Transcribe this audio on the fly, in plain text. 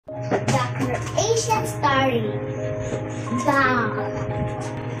The creation story. Bow.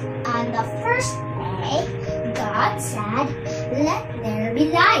 On the first day, God said, "Let there be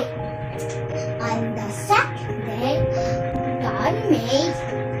light." On the second day, God made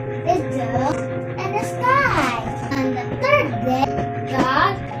the dew and the sky. On the third day,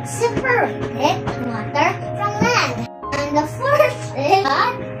 God separated water from land. On the fourth day,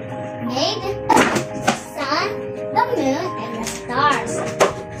 God made the sun, the moon, and the stars.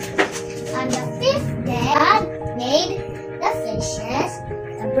 On the fifth day, God made the fishes,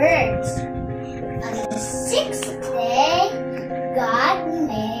 the birds. On the sixth day, God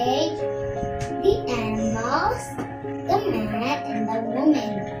made the animals, the man and the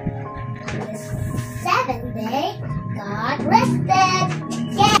woman. On the seventh day, God rested.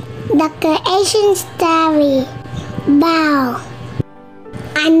 Yeah. The creation story. Bow.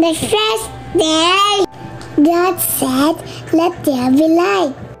 On the first day, God said, "Let there be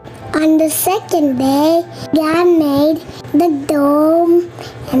light." On the second day, God made the dome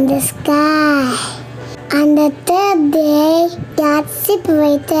and the sky. On the third day, God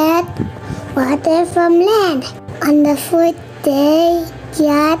separated water from land. On the fourth day,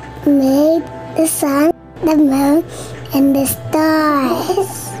 God made the sun, the moon, and the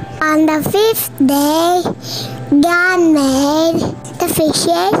stars. On the fifth day, God made the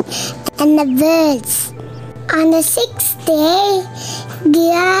fishes and the birds. On the sixth day,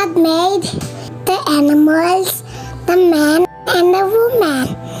 God made the animals, the man and the woman.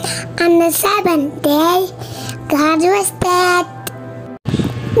 On the seventh day, God rested.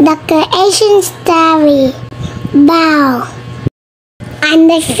 The creation story. Bow. On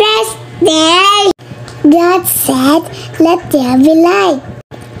the first day, God said, "Let there be light."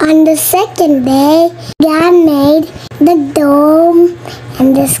 On the second day, God made the dome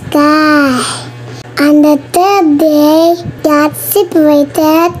and the sky. On the third day, God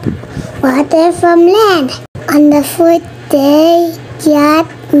separated water from land. On the fourth day, God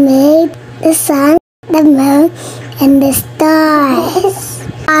made the sun, the moon, and the stars.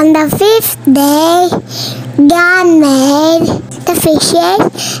 On the fifth day, God made the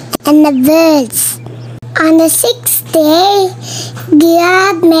fishes and the birds. On the sixth day,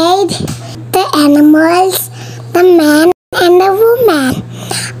 God made the animals, the man and the woman.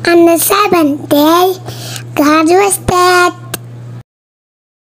 On the seventh day, God rested.